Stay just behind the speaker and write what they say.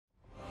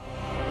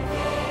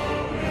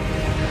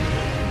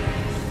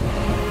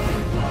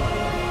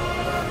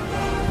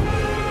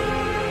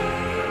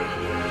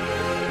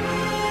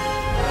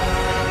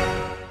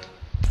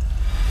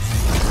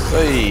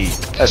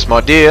That's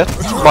my deer.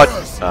 My...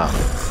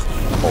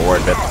 I'm more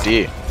worried about the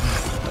deer.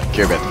 Don't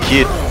care about the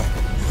kid.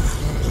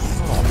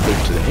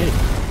 Move to the head.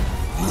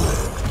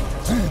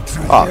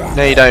 Oh,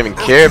 now you don't even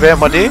care about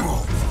my deer?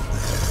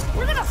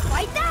 We're gonna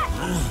fight that?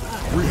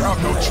 We have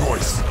no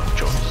choice.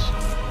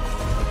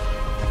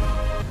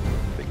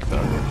 Think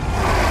about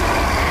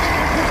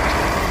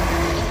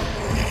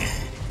it.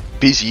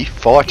 Busy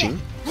fighting.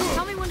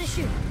 Tell me when to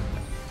shoot.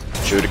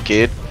 Shoot a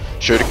kid.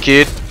 Shoot a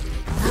kid.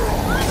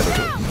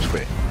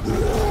 Square.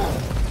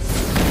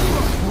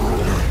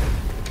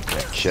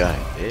 Okay.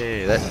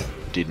 Yeah, that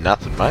did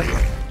nothing, mate.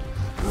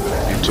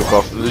 You took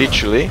off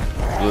literally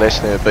less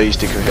than a bee's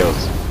dick of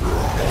health.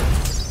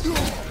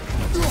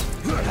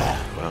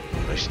 Well,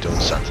 at least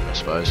doing something, I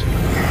suppose.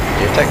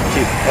 Yeah, take the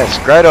kid. That's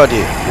a great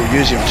idea. We'll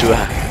use him to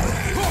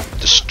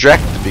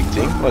distract the big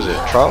thing. What is it?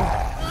 Troll?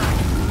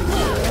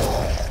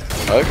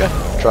 Okay.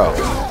 Troll.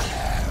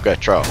 Go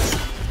troll.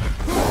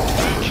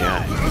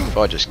 Okay. If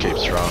I just keep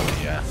throwing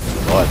the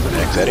light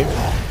axe at him,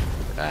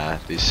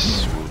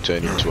 this will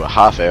turn into a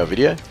half-hour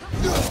video.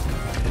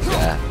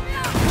 And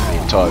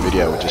the entire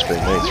video will just be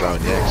me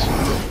throwing the axe.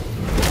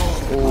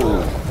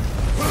 Ooh.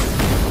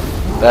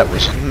 That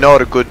was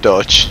not a good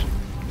dodge.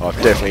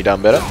 I've definitely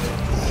done better.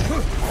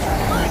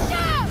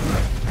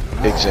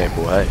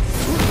 Example A.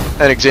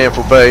 And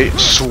example B,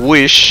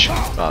 swish.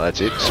 Oh,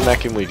 that's it.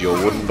 Smack him with your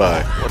wooden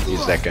bow. What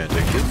is that going to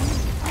do, kid?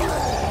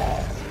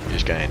 You're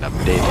just going to end up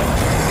dead.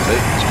 See?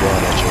 It's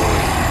drawing at you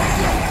already.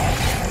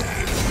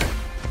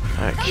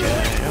 Okay.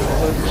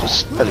 Well, we're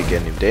just slowly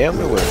getting him down.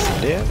 We're working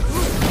him down. A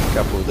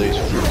couple of these.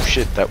 Oh,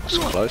 shit, that was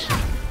close.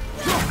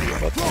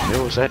 What the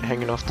hell was that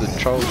hanging off the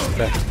troll's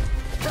back?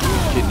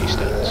 Kidney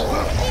stones.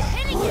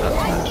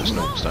 No, just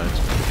normal stones.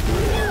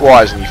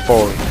 Why isn't he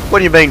falling? What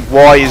do you mean,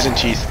 why isn't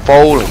he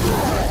falling?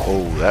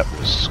 Oh, that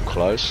was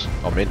close.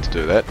 I meant to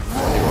do that. I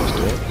knew what I was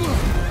doing.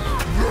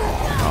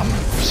 Oh,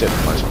 he set the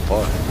place on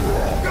fire.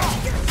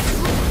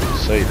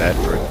 See that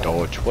for a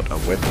dodge. What a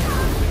weapon.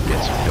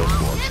 Get some health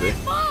points there.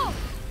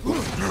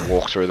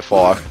 Walk through the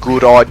fire.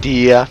 Good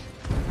idea.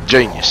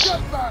 Genius.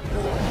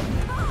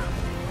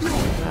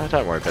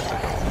 Don't worry about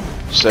that.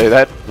 See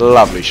that?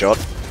 Lovely shot. I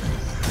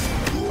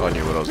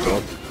knew what I was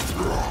doing.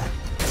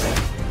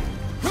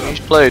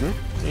 He's bleeding.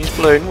 He's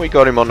bleeding. We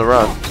got him on the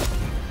run.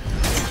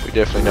 We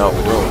definitely know what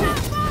we're doing.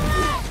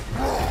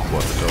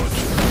 What the dodge.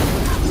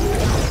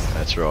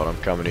 That's right, I'm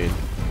coming in.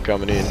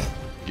 Coming in.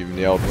 Give him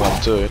the old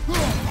 1-2.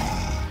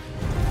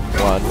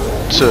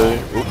 1-2.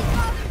 Oop.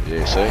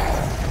 Yeah, see?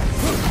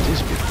 It is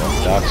a bit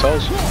like Dark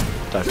Souls.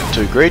 Don't be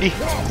too greedy.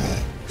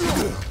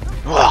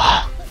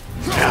 Ah.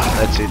 Yeah,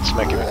 that's it,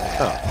 smack him. Oh,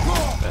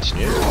 that's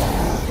new.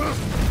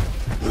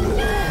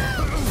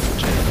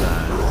 I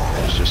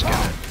was just gonna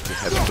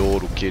have a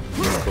dawdle kid.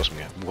 Of course I'm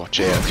gonna watch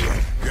out.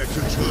 Get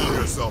control of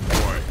yourself,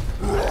 boy.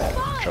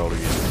 Control of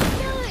you.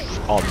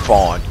 I'm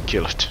fine,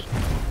 kill it.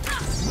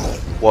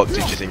 What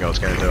did you think I was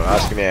gonna do?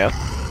 Ask him out.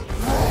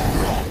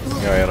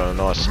 Go out on a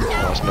nice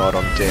night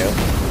on town.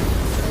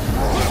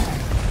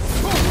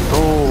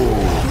 Ooh.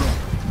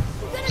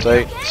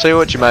 See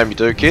what you made me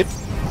do, kid?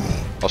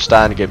 I was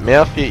starting to get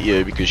mouthy at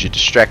you because you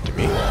distracted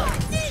me.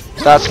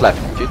 Start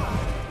slapping, kid.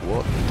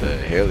 What the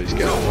hell is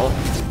going on?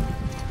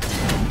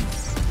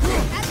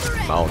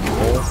 Mowing you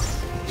all.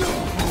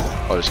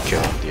 I'll just kill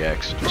him with the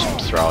axe. Just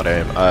throw it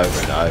at him over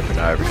and over and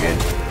over again.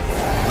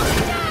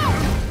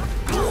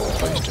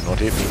 Please do not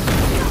hit me.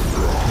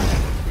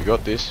 We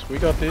got this. We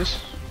got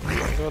this. We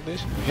got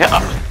this. Yeah.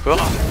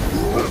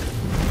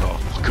 Oh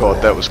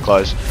god, that was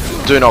close.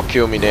 Do not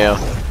kill me now.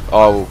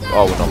 I will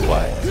not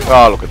play.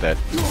 Oh, look at that.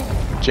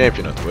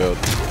 Champion of the world.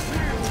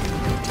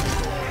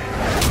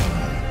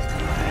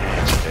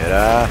 That's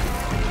better.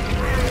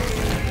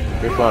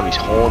 Rip one of his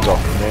horns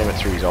off and ram it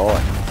through his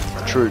eye.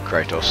 True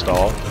Kratos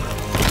style.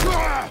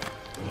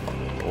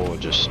 Or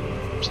just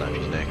snap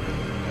his neck.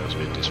 That was a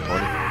bit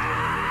disappointing.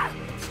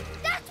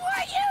 That's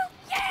what you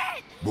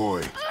get!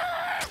 Boy.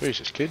 Who's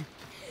this kid?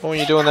 Why were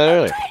you doing that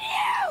earlier?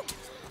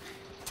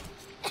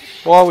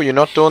 Why were you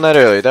not doing that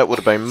earlier? That would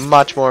have been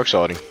much more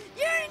exciting.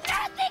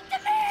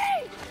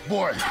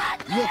 Boy,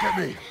 look at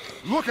me.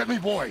 Look at me,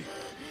 boy.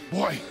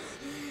 Boy,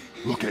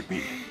 look at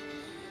me.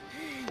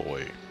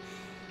 Boy.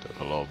 There's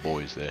a lot of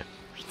boys there.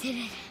 We did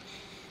it.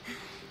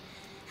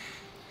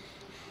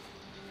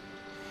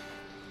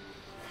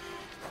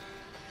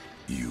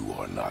 You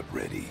are not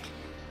ready.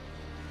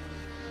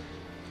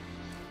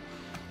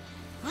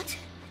 What?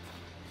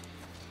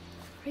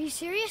 Are you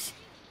serious?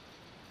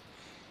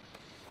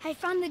 I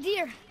found the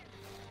deer.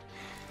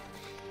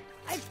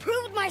 I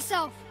proved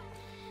myself.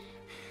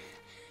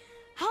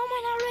 How am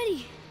I not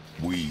ready?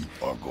 We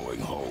are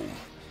going home.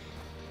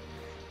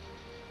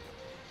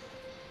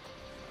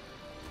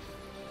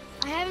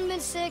 I haven't been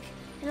sick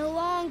in a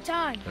long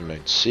time. I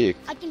mean, sick.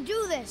 I can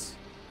do this.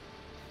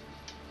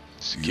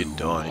 This kid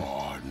dying. You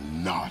are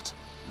not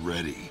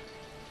ready.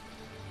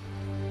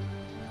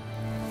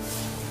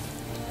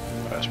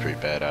 That was pretty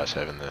badass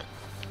having the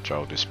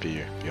troll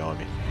disappear behind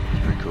me.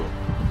 It's pretty cool.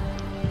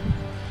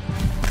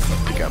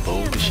 Pick up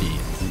all the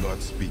shit. Do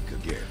not speak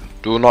again.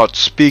 Do not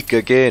speak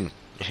again.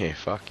 Yeah,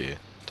 fuck yeah.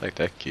 Take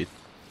that, kid.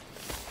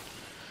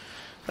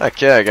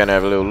 Okay, gonna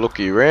have a little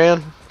looky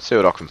around. See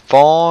what I can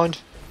find.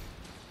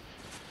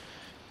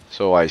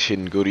 It's always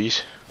hidden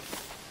goodies.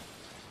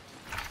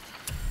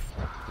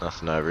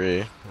 Nothing over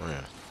here. Oh,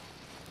 yeah.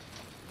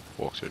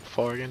 Walk through the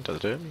fire again. Does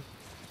it hurt me?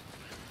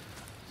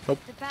 Nope.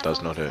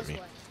 Does not hurt me.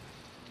 What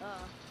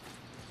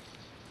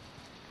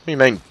do you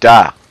mean,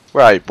 duh?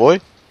 Where are you, boy?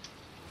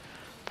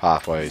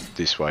 Pathway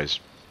this way's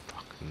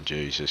fucking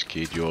Jesus,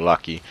 kid. You're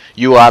lucky.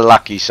 You are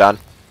lucky, son.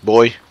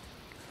 Boy.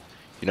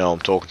 You know who I'm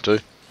talking to.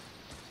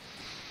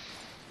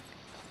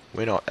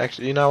 We're not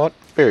actually. You know what?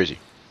 Where is he?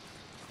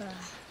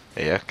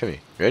 Yeah, come here.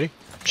 Ready?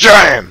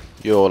 Jam!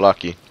 You're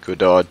lucky. Could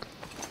died.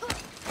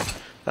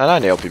 No,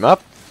 don't help him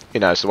up. He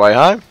knows the way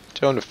home.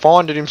 Tell him to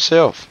find it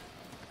himself.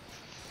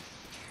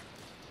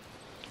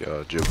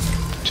 God, you'll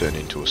turn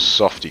into a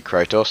softy,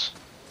 Kratos.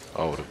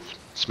 I would have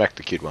smacked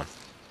the kid one.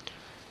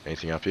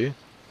 Anything up here?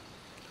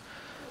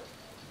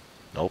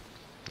 Nope.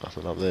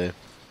 Nothing up there.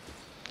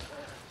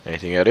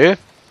 Anything out here?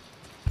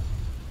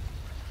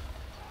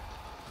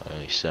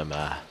 Only some,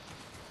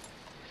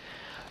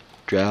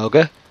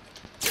 Draugr.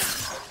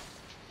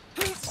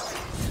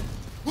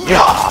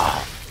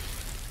 Yeah!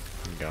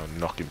 Go and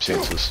knock him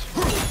senseless.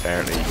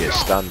 Apparently you get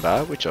stun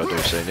bar, which I do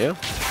see now.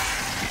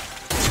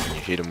 And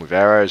you hit him with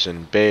arrows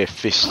and bare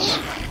fists.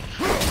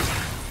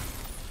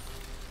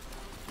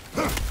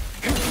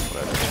 What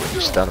happens when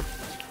you stun him?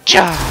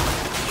 Cha!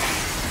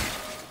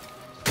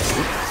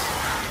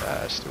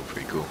 Still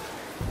pretty cool.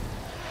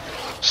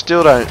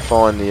 Still don't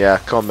find the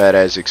combat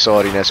as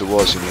exciting as it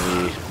was in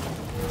the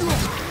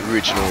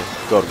original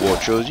God of War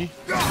trilogy.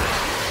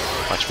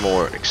 Much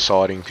more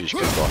exciting because you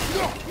could like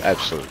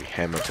absolutely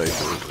hammer people.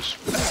 It was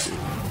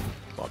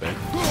my bad.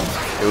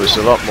 It was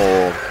a lot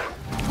more,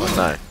 I don't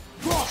know,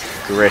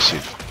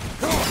 aggressive.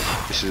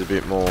 This is a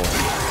bit more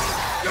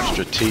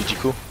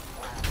strategical.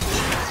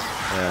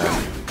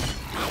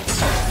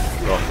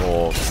 A lot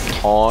more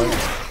time.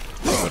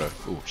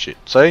 Oh shit!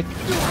 See, you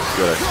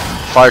gotta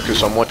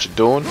focus on what you're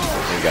doing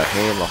and go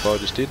ham like I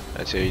just did.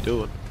 That's how you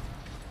do it.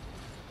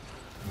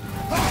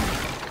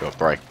 Gotta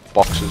break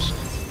boxes.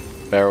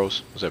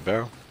 Barrels. Was that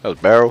barrel? That was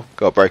barrel.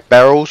 Gotta break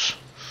barrels.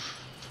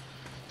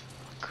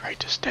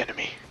 Greatest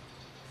enemy.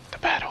 The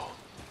battle.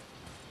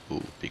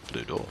 Ooh, big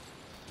blue door.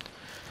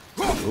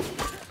 Ooh,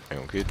 hang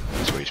on, kid.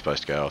 That's where you're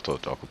supposed to go. I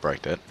thought I could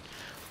break that.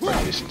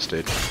 Break this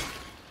instead.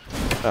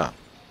 Ah.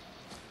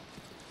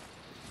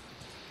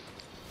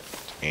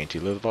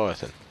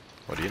 Anti-Leviathan.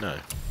 What do you know?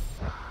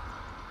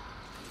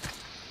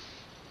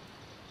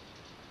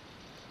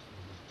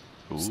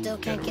 Ooh, still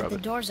can't get the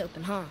doors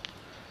open, huh?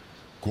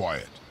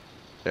 Quiet.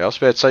 Yeah, I was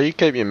about to say, you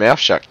keep your mouth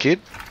shut,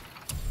 kid.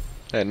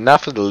 Had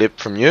enough of the lip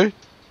from you.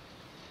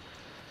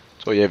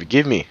 That's all you ever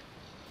give me.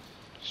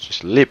 It's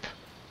just lip.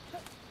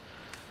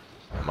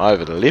 I'm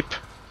over the lip.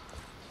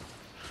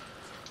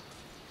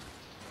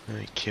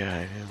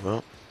 Okay,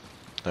 well,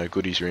 no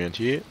goodies around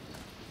here.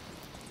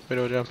 Where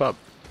do I jump up?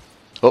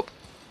 Oh,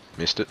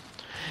 missed it.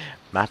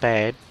 My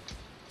bad.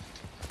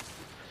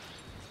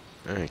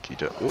 Okay,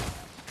 oh.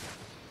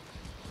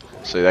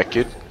 See that,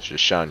 kid? It's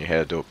just showing you how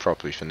to do it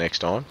properly for next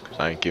time, because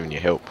I ain't giving you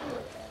help.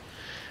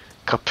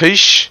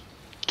 Capiche,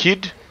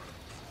 kid?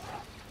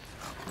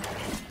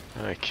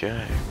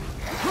 Okay.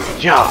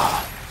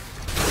 Yeah!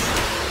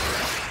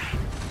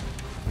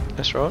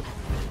 That's right.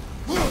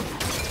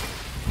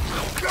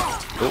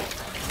 Oh.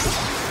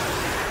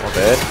 My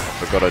bad.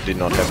 I forgot I did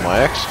not have my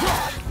axe.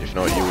 If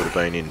not, you would have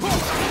been in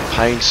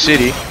Pain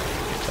City.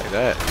 Take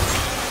that.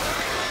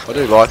 I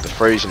do like the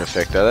freezing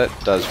effect though.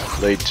 That does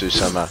lead to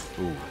some,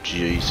 ooh,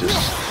 Jesus.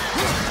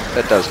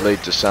 That does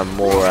lead to some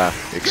more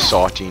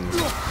exciting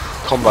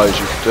combos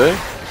you could do,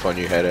 if I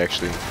knew how to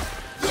actually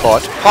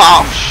fight.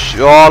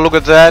 Oh, look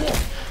at that.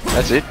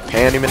 That's it.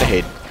 Pound him in the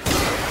head.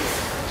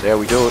 That's how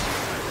we do it.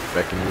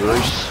 Back in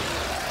loose.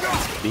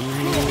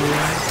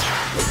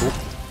 Oh.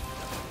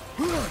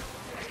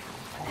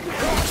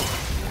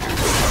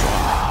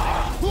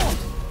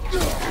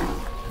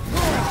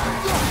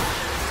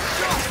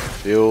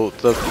 Feel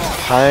the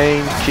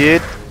pain,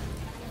 kid.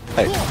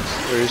 Hey,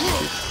 where is the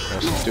kid? I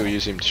can still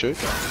use him to shoot.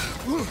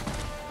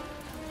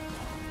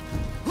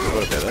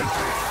 What about that?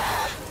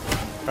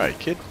 Hey,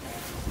 kid.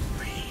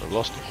 I've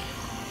lost him.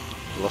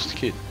 I lost the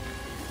kid.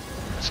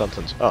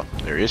 Something's. Oh,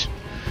 there he is.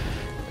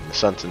 And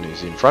something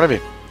is in front of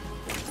him.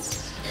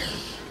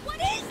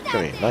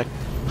 Come here, mate.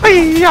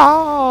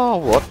 Hey-ya!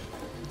 What?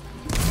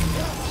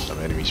 Some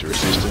enemies are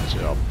resistant.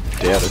 So I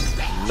doubt it.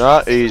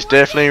 No, he's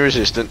definitely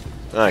resistant.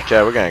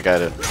 Okay, we're going to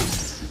go to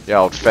the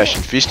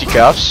old-fashioned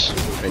fisticuffs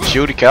and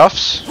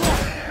shieldy-cuffs.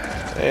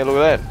 Hey, look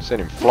at that.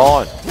 Send him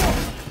flying.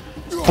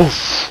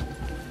 Boof!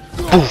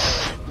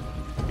 Boof!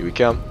 Here we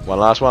come. One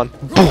last one.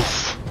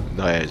 Boof!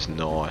 That's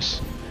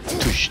nice.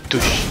 Tush,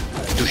 tush,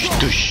 tush,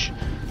 tush.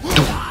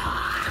 Doom.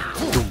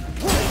 Doom.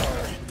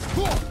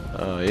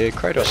 Oh, yeah,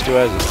 Kratos still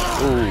has it.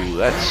 Ooh,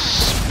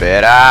 that's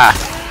better.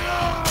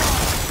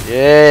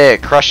 Yeah,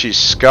 crush his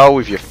skull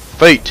with your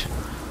feet.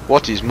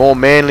 What is more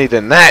manly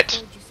than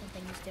that?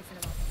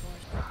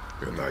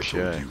 And I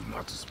told you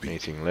not to speak.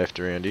 Anything left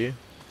around here?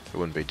 They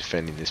wouldn't be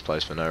defending this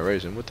place for no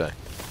reason, would they?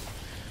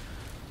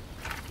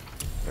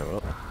 Oh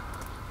well.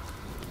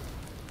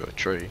 Got a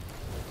tree.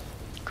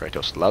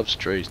 Kratos loves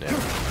trees now.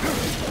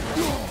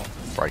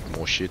 Break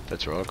more shit.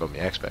 That's right, I got my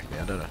axe back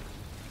now, don't I?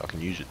 I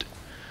can use it.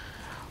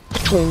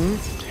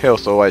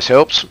 Health always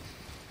helps.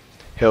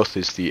 Health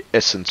is the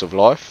essence of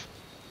life.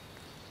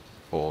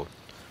 Or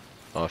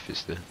life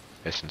is the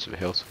essence of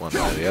health, one way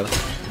or the other.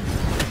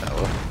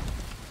 Oh well.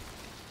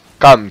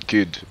 Come,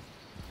 kid.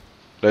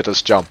 Let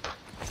us jump.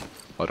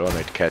 Why do I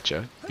need to catch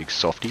her? Big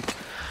softy.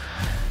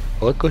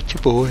 I got you,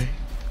 boy.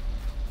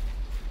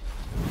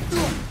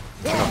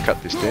 Can I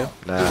cut this down?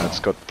 Nah, it's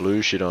got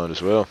blue shit on it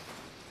as well.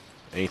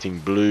 Anything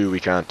blue we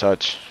can't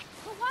touch.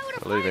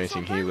 I'll leave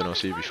anything here when I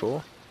see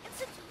before. And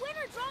since when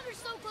are Draugrs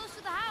so close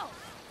to the house?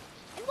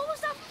 And what was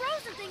that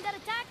frozen thing that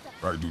attacked them?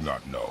 I do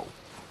not know.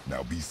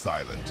 Now be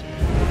silent.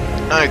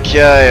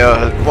 Okay,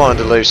 I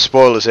wanted to leave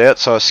spoilers out,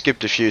 so I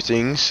skipped a few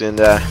things and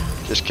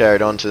just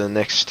carried on to the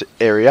next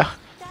area.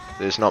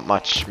 There's not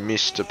much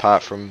missed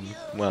apart from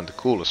one of the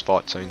coolest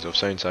fight scenes I've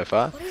seen so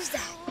far. What is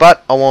that?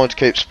 But I wanted to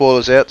keep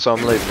spoilers out, so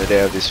I'm leaving it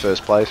out of this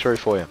first playthrough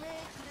for you.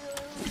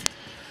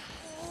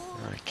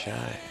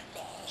 Okay.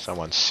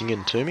 Someone's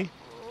singing to me.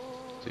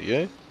 Is it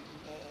you?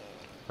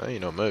 Oh,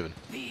 you're not moving.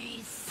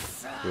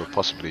 You're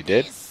possibly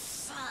dead.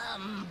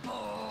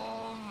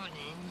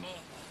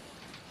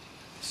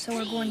 So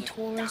we're going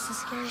towards the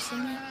scary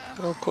singer?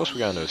 Well, of course we're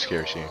going to a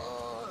scary scene.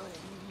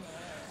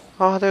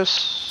 Oh,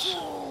 there's...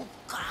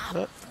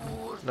 No,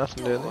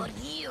 nothing down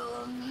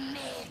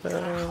there.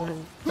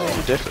 No,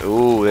 definitely...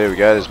 Ooh, there we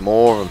go, there's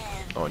more of them.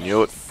 Oh, I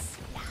knew it.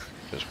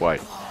 Just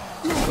wait.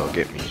 They'll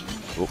get me.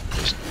 Oh,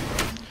 just...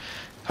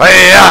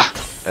 Hey-ya!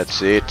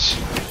 That's it.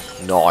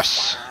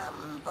 Nice.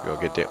 Gotta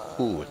get that.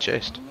 Ooh, a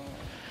chest.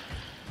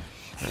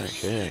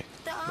 Okay.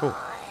 Oh.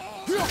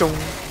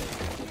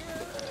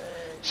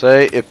 See,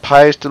 it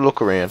pays to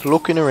look around.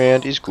 Looking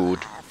around is good.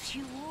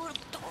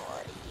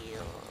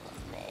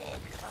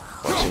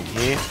 What's in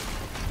here?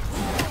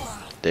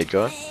 Dead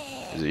guy?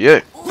 Is it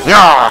you?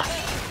 Yeah!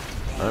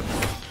 Nope.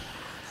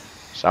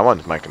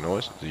 Someone's making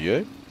noise. Is it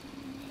you?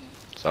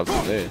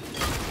 Something there.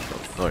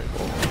 Not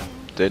anymore.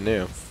 Dead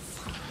now.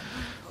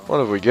 What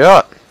have we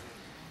got?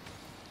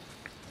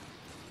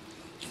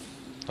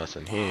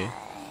 Nothing here.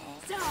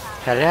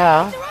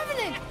 Hello?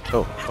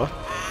 Oh, what?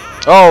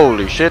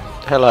 Holy shit.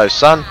 Hello,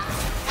 son.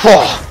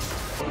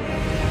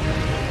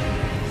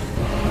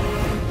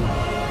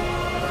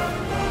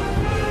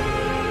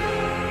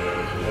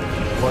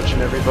 Watching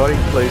everybody,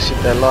 please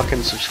hit that like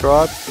and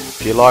subscribe.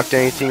 If you liked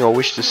anything or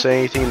wish to see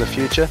anything in the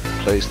future,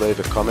 please leave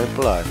a comment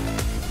below.